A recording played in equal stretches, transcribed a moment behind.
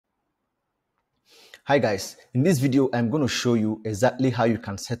Hi guys, in this video I'm going to show you exactly how you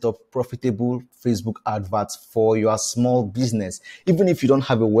can set up profitable Facebook adverts for your small business. Even if you don't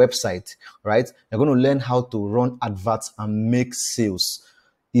have a website, right? You're going to learn how to run adverts and make sales.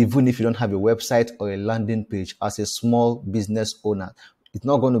 Even if you don't have a website or a landing page as a small business owner. It's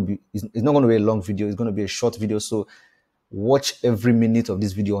not going to be a long video, it's going to be a short video. So watch every minute of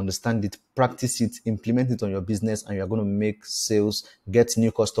this video, understand it, practice it, implement it on your business, and you're going to make sales, get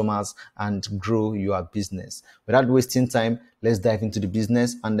new customers, and grow your business. Without wasting time, let's dive into the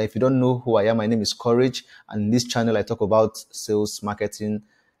business. And if you don't know who I am, my name is Courage, and in this channel I talk about sales, marketing,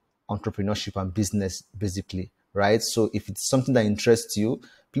 entrepreneurship, and business basically, right? So if it's something that interests you,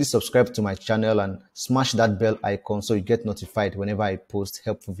 please subscribe to my channel and smash that bell icon so you get notified whenever I post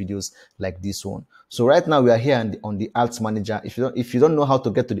helpful videos like this one. So right now we are here on the Ads Manager. If you don't know how to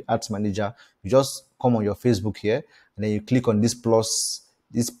get to the Ads Manager, you just come on your Facebook here and then you click on this plus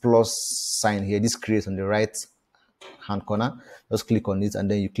sign here, this create on the right hand corner. Just click on it and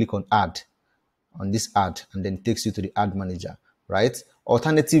then you click on add, on this ad, and then it takes you to the Ad Manager, right?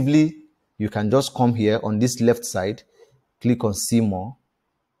 Alternatively, you can just come here on this left side, click on see more,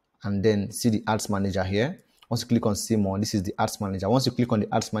 and then see the Ads Manager here. Once you click on see more, this is the Ads Manager. Once you click on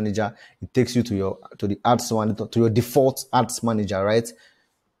the Ads Manager, it takes you to the Ads Manager, to your default Ads Manager, right?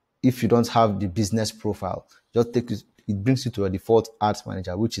 If you don't have the business profile, it brings you to your default Ads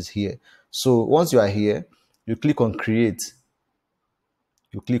Manager, which is here. So once you are here, you click on create.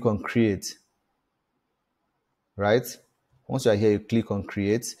 Right? Once you are here, you click on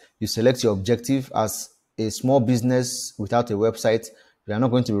create. You select your objective. As a small business without a website, we are not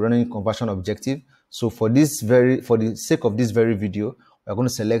going to be running conversion objective. So for the sake of this very video, we are going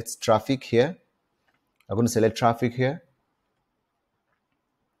to select traffic here.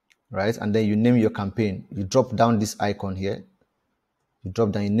 Right? And then you name your campaign. You drop down this icon here. You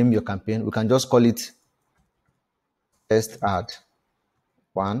name your campaign. We can just call it test ad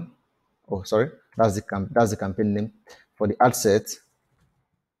one. Oh, sorry, that's the campaign name. For the ad set,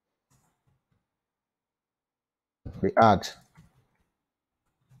 the ad,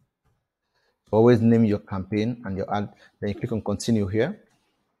 always name your campaign and your ad. Then you click on continue here.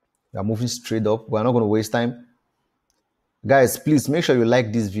 We are moving straight up. We're not going to waste time, guys. Please make sure you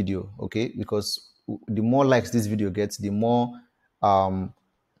like this video, okay? Because the more likes this video gets, the more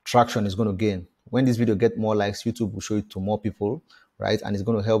traction is going to gain. When this video gets more likes, YouTube will show it to more people, right? And it's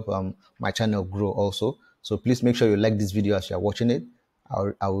going to help my channel grow also. So please make sure you like this video as you are watching it.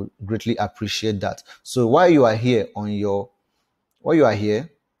 I would greatly appreciate that. So while you are here, you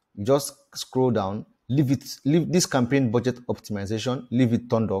just scroll down, leave this campaign budget optimization, leave it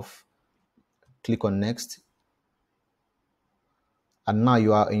turned off, click on next, and now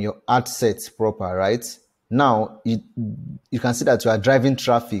you are in your ad sets proper, right? Now you can see that you are driving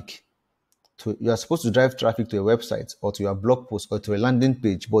traffic. You are supposed to drive traffic to a website or to your blog post or to a landing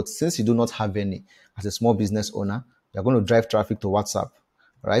page, but since you do not have any as a small business owner, you're going to drive traffic to WhatsApp,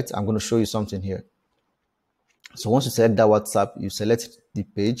 right? I'm going to show you something here. So once you select that WhatsApp, you select the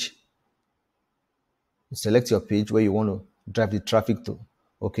page. You select your page where you want to drive the traffic to.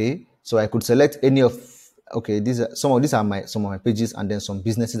 Okay, so I could select any of. Okay, some of my pages, and then some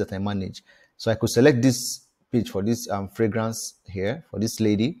businesses that I manage. So I could select this page for this fragrance here for this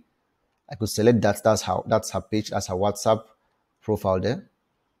lady. I could select that. That's her page. That's her WhatsApp profile there.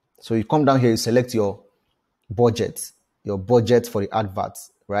 So you come down here, you select your budget for the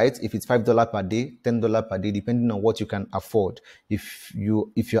adverts, right? If it's $5 per day, $10 per day, depending on what you can afford. If your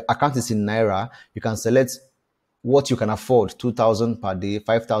account is in Naira, you can select what you can afford, 2,000 per day,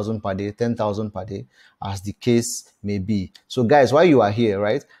 5,000 per day, 10,000 per day, as the case may be. So guys, while you are here,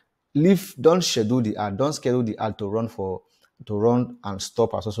 right, don't schedule the ad, don't schedule the ad to run and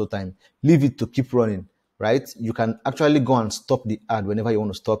stop at social time. Leave it to keep running, right? You can actually go and stop the ad whenever you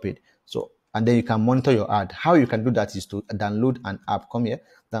want to stop it. So, and then you can monitor your ad. How you can do that is to download an app. Come here,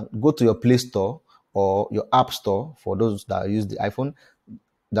 then go to your Play Store or your App Store for those that use the iPhone.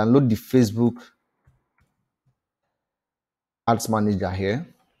 Download the Facebook Ads Manager here.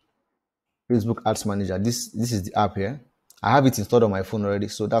 Facebook Ads Manager. This is the app here. I have it installed on my phone already,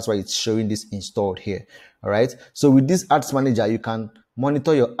 so that's why it's showing this installed here. All right. So with this Ads Manager, you can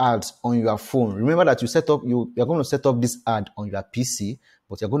monitor your ads on your phone. Remember that you're going to set up this ad on your PC,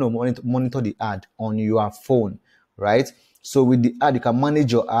 but you're going to monitor the ad on your phone, right? So with the ad, you can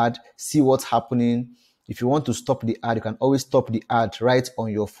manage your ad, see what's happening. If you want to stop the ad, you can always stop the ad right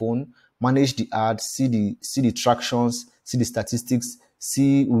on your phone. Manage the ad, see the tractions, see the statistics,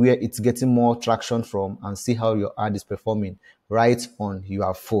 see where it's getting more traction from, and see how your ad is performing right on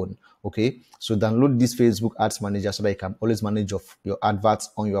your phone. Okay, so download this Facebook Ads Manager so that you can always manage your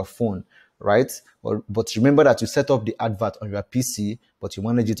adverts on your phone, right? But remember that you set up the advert on your PC, but you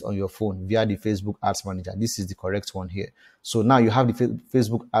manage it on your phone via the Facebook Ads Manager. This is the correct one here. So now you have the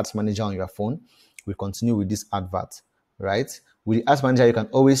Facebook Ads Manager on your phone. We continue with this advert, right? With the Ads Manager, you can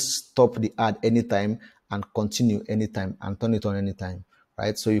always stop the ad anytime and continue anytime and turn it on anytime,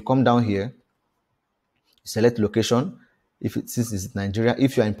 right? So you come down here, select location. If it is Nigeria,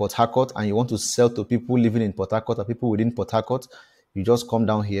 if you are in Port Harcourt and you want to sell to people living in Port Harcourt or people within Port Harcourt, you just come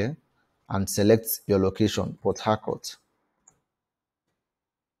down here and select your location, Port Harcourt.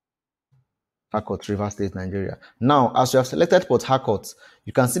 Harcourt, Rivers State, Nigeria. Now, as you have selected Port Harcourt,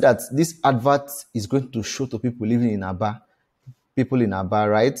 you can see that this advert is going to show to people living in Aba, people in Aba,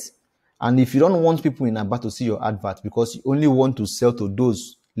 right? And if you don't want people in Aba to see your advert because you only want to sell to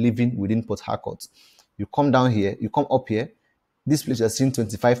those living within Port Harcourt, you come down here, you come up here. This place is in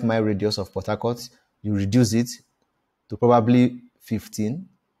 25-mile radius of Port Harcourt. You reduce it to probably 15.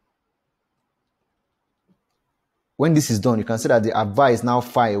 When this is done, you can see that the advert is now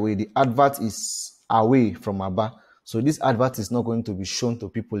far away. The advert is away from Aba. So this advert is not going to be shown to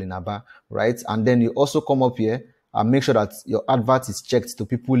people in Aba, right? And then you also come up here and make sure that your advert is checked to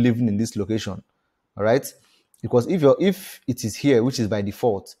people living in this location, all right? Because if it is here, which is by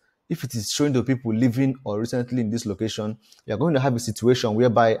default, if it is showing to people living or recently in this location, you're going to have a situation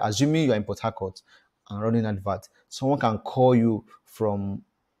whereby, assuming you're in Port Harcourt and running advert, someone can call you from,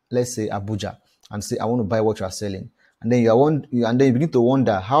 let's say, Abuja and say, I want to buy what you are selling. And then you begin to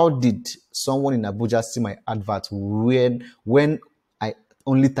wonder, how did someone in Abuja see my advert when I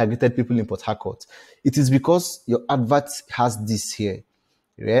only targeted people in Port Harcourt? It is because your advert has this here.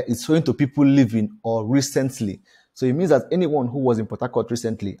 Yeah? It's showing to people living or recently. So it means that anyone who was in Port Harcourt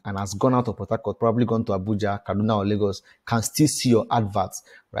recently and has gone out of Port Harcourt, probably gone to Abuja, Kaduna, or Lagos, can still see your adverts,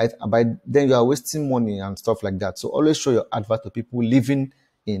 right? And by then you are wasting money and stuff like that. So always show your advert to people living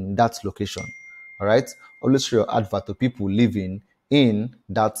in that location, all right? Always show your advert to people living in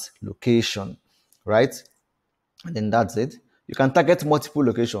that location, right? And then that's it. You can target multiple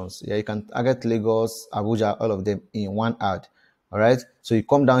locations. Yeah, you can target Lagos, Abuja, all of them in one ad, all right? So you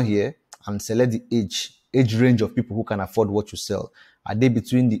come down here and select the age range of people who can afford what you sell. Are they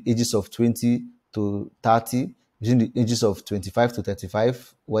between the ages of 20 to 30, between the ages of 25 to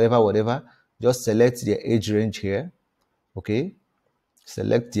 35, whatever? Just select their age range here, okay?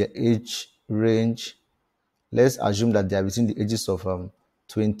 Select their age range. Let's assume that they are between the ages of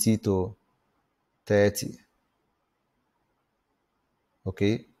 20 to 30.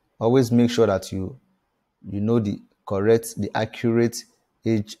 Okay, always make sure that you know the accurate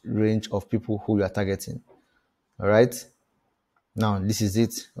age range of people who you are targeting. All right, now this is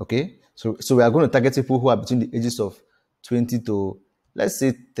it. Okay, so we are going to target people who are between the ages of 20 to, let's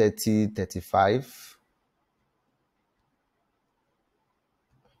say, 30, 35.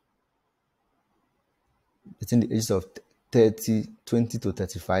 Between the ages of 20 to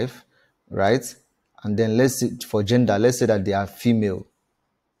 35, right? And then let's say for gender, let's say that they are female.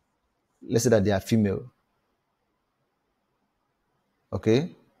 Let's say that they are female. Okay.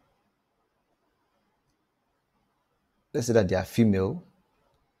 Let's say that they are female.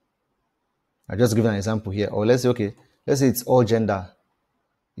 I just give an example here. Or let's say, okay, let's say it's all gender.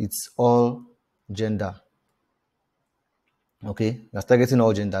 It's all gender. Okay. You're targeting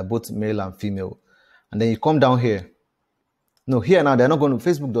all gender, both male and female. And then you come down here. No, here now, they're not going to,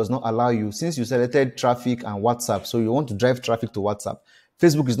 Facebook does not allow you, since you selected traffic and WhatsApp, so you want to drive traffic to WhatsApp,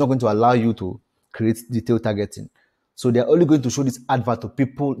 Facebook is not going to allow you to create detailed targeting. So they're only going to show this advert to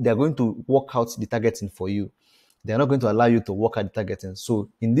people. They're going to work out the targeting for you. They're not going to allow you to work out the targeting. So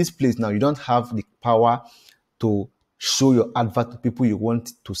in this place now, you don't have the power to show your advert to people you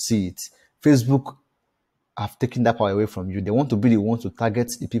want to see it. Facebook have taken that power away from you. They want to be the ones to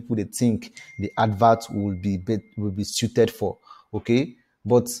target the people they think the advert will be suited for. Okay,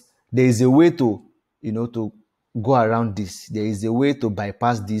 but there is a way to, to go around this. There is a way to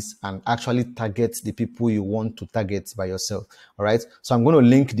bypass this and actually target the people you want to target by yourself. All right. So I'm going to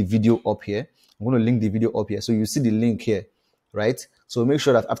link the video up here. So you see the link here, right? So make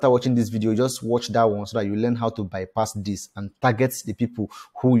sure that after watching this video, just watch that one so that you learn how to bypass this and target the people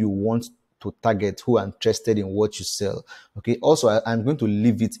who you want to target, who are interested in what you sell. Okay. Also, I'm going to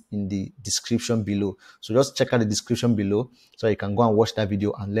leave it in the description below. So just check out the description below so you can go and watch that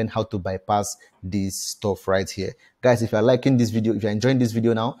video and learn how to bypass this stuff right here. Guys, if you're liking this video, if you're enjoying this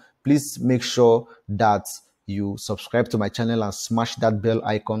video now, please make sure that you subscribe to my channel and smash that bell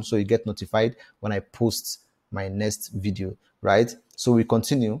icon so you get notified when I post my next video, right? So we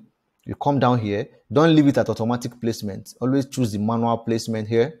continue. You come down here. Don't leave it at automatic placement. Always choose the manual placement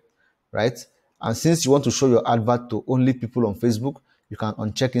here, right? And since you want to show your advert to only people on Facebook, you can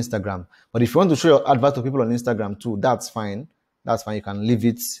uncheck Instagram. But if you want to show your advert to people on Instagram too, that's fine. That's fine. You can leave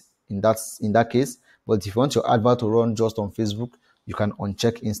it in that case. But if you want your advert to run just on Facebook, you can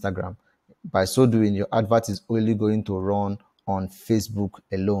uncheck Instagram. By so doing, your advert is only going to run on Facebook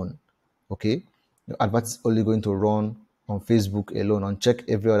alone. Okay? Your advert is only going to run on Facebook alone. Uncheck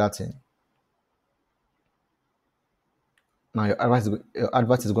every other thing. Now your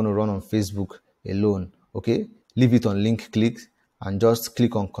advert is going to run on Facebook alone. Okay? Leave it on link click and just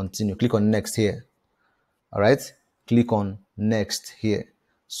click on continue. Click on next here. All right? Click on next here.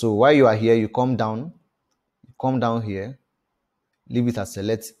 So while you are here, you come down here, leave it as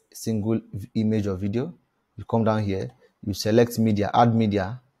select single image or video. You come down here, you select media,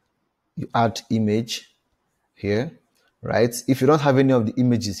 you add image here, right? If you don't have any of the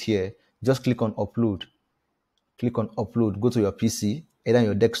images here, just click on upload. Click on upload, go to your PC, either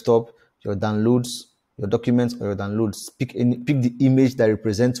your desktop, your downloads, your documents, or your downloads. Pick the image that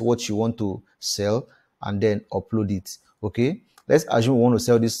represents what you want to sell and then upload it. Okay, let's assume we want to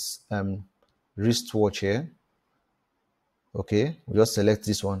sell this wristwatch here. Okay, we just select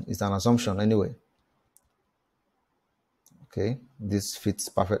this one. It's an assumption anyway. Okay, this fits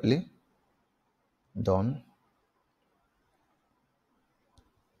perfectly. Done.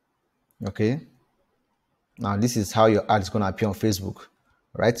 Okay, now this is how your ad is going to appear on Facebook,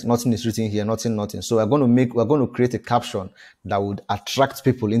 right? Nothing is written here, nothing. So we're going to create a caption that would attract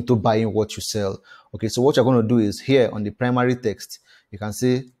people into buying what you sell. Okay, so what you're going to do is here on the primary text, you can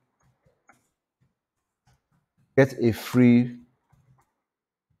say, get a free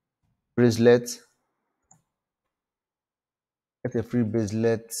bracelet,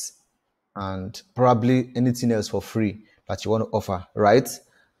 and probably anything else for free that you want to offer, right?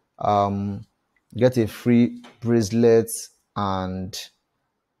 Get a free bracelet and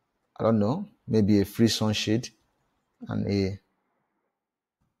I don't know, maybe a free sunshade and a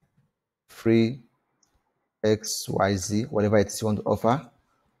free XYZ, whatever it is you want to offer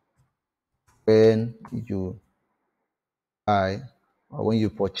when you buy or when you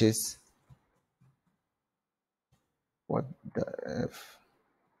purchase. What the F?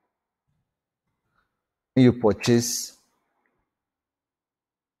 When you purchase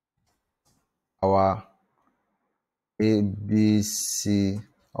our ABC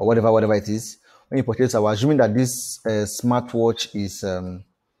or whatever it is, when you purchase our, assuming that this smartwatch is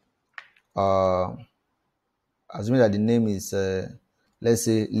assuming that the name is let's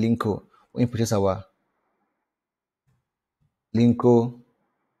say Linko. When you purchase our Linko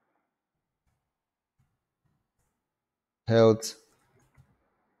health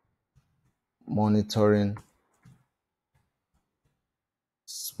monitoring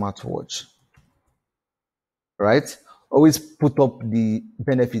smartwatch, right? Always put up the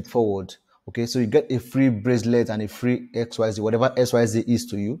benefit forward. Okay, so you get a free bracelet and a free XYZ, whatever XYZ is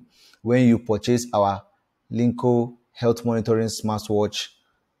to you, when you purchase our Linko health monitoring smartwatch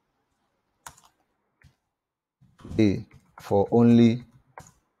for only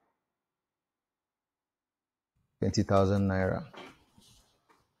 20,000 naira.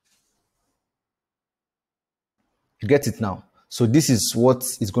 You get it now? So this is what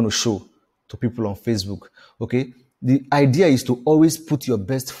it's going to show to people on Facebook. Okay, the idea is to always put your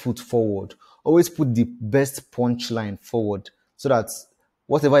best foot forward, always put the best punchline forward, so that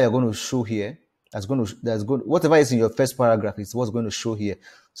whatever you're going to show here, whatever is in your first paragraph is what's going to show here,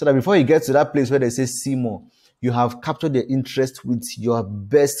 so that before you get to that place where they say see more, you have captured their interest with your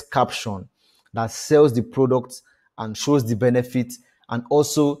best caption that sells the product and shows the benefit and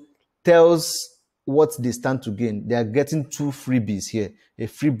also tells what they stand to gain. They are getting two freebies here, a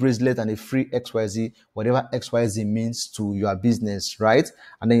free bracelet and a free XYZ, whatever XYZ means to your business, right?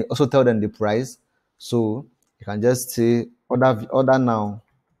 And then you also tell them the price. So you can just say order now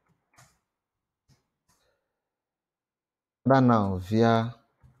via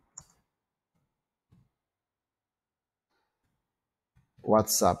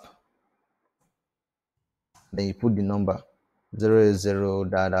WhatsApp. Then you put the number 080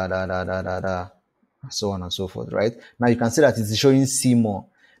 so on and so forth, right? Now you can see that it's showing see more.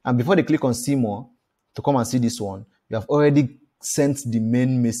 And before they click on see more to come and see this one, you have already sent the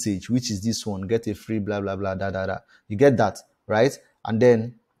main message, which is this one, get a free blah blah blah You get that, right? And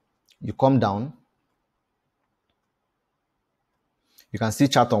then you come down, you can see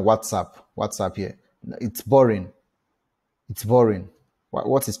chat on WhatsApp here. It's boring.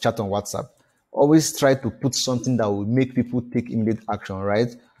 What is chat on WhatsApp? Always try to put something that will make people take immediate action,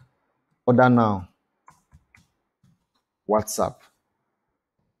 right? Order now WhatsApp.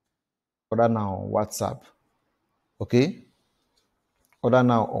 Okay? Order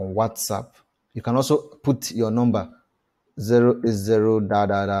now on WhatsApp. You can also put your number 0 is 0, da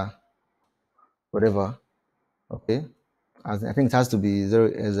da da, whatever. Okay. I think it has to be 0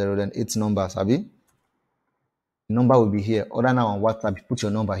 is 0, then 8 numbers, Abi. The number will be here. Order now on WhatsApp, you put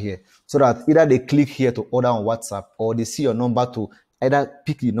your number here. So that either they click here to order on WhatsApp, or they see your number to either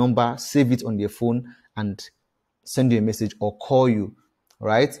pick the number, save it on their phone, and send you a message or call you,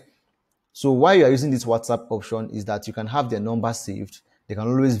 right? So why you are using this WhatsApp option is that you can have their number saved. They can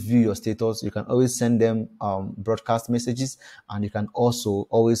always view your status. You can always send them broadcast messages, and you can also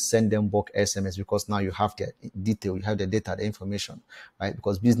always send them bulk SMS, because now you have their detail, you have the data, the information, right?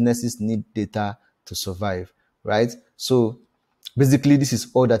 Because businesses need data to survive, right? So basically, this is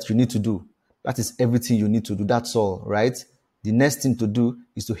all that you need to do. That is everything you need to do. That's all, right? The next thing to do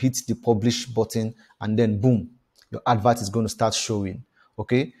is to hit the publish button, and then boom, your advert is going to start showing.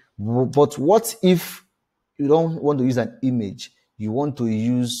 Okay. But what if you don't want to use an image? You want to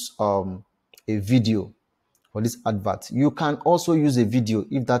use a video for this advert. You can also use a video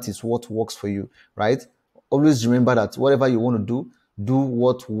if that is what works for you, right? Always remember that whatever you want to do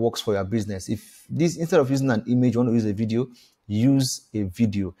what works for your business. If this, instead of using an image, you want to use a video, use a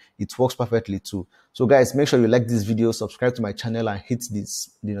video. It works perfectly too. So guys, make sure you like this video, subscribe to my channel, and hit the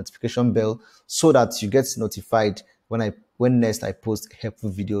notification bell so that you get notified when next I post helpful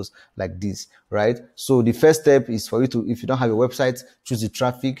videos like this, right? So the first step is for you to, if you don't have a website, choose the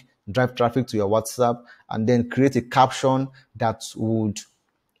traffic, drive traffic to your WhatsApp, and then create a caption that would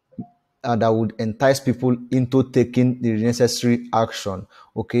entice people into taking the necessary action.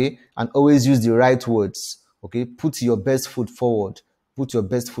 Okay, and always use the right words. Okay, put your best foot forward. Put your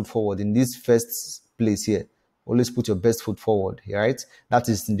best foot forward in this first place here. Always put your best foot forward, right? That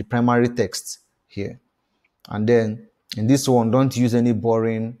is in the primary text here. And then in this one, don't use any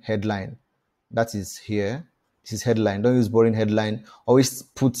boring headline. That is here. This is headline. Don't use boring headline. Always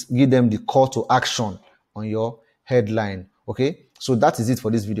give them the call to action on your headline. Okay. So that is it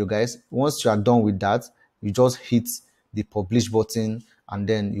for this video, guys. Once you are done with that, you just hit the publish button, and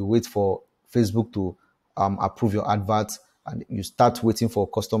then you wait for Facebook to approve your advert, and you start waiting for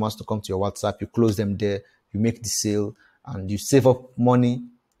customers to come to your WhatsApp. You close them there, you make the sale, and you save up money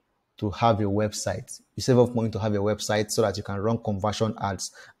to have a website. You save up money to have a website so that you can run conversion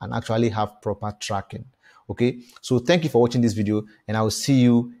ads and actually have proper tracking. Okay. So thank you for watching this video, and I will see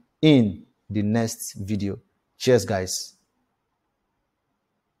you in the next video. Cheers, guys.